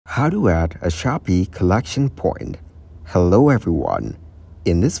How to add a Shopee collection point. Hello everyone.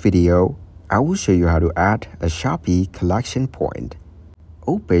 In this video, I will show you how to add a Shopee collection point.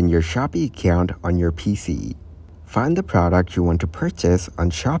 Open your Shopee account on your PC. Find the product you want to purchase on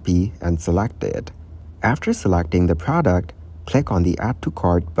Shopee and select it. After selecting the product, click on the Add to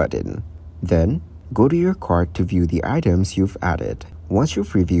Cart button. Then, go to your cart to view the items you've added. Once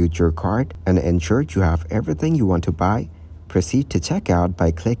you've reviewed your cart and ensured you have everything you want to buy, proceed to checkout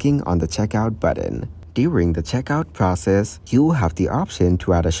by clicking on the checkout button. During the checkout process, you will have the option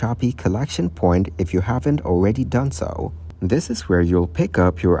to add a Shopee collection point if you haven't already done so. This is where you'll pick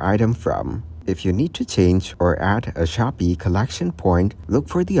up your item from. If you need to change or add a Shopee collection point, look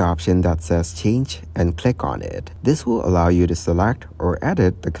for the option that says Change and click on it. This will allow you to select or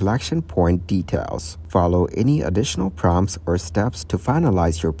edit the collection point details. Follow any additional prompts or steps to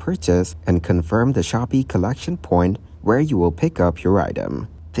finalize your purchase and confirm the Shopee collection point where you will pick up your item.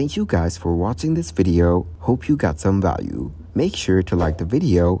 Thank you guys for watching this video. Hope you got some value. Make sure to like the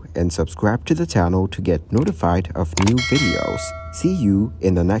video and subscribe to the channel to get notified of new videos. See you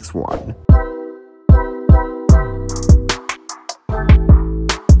in the next one.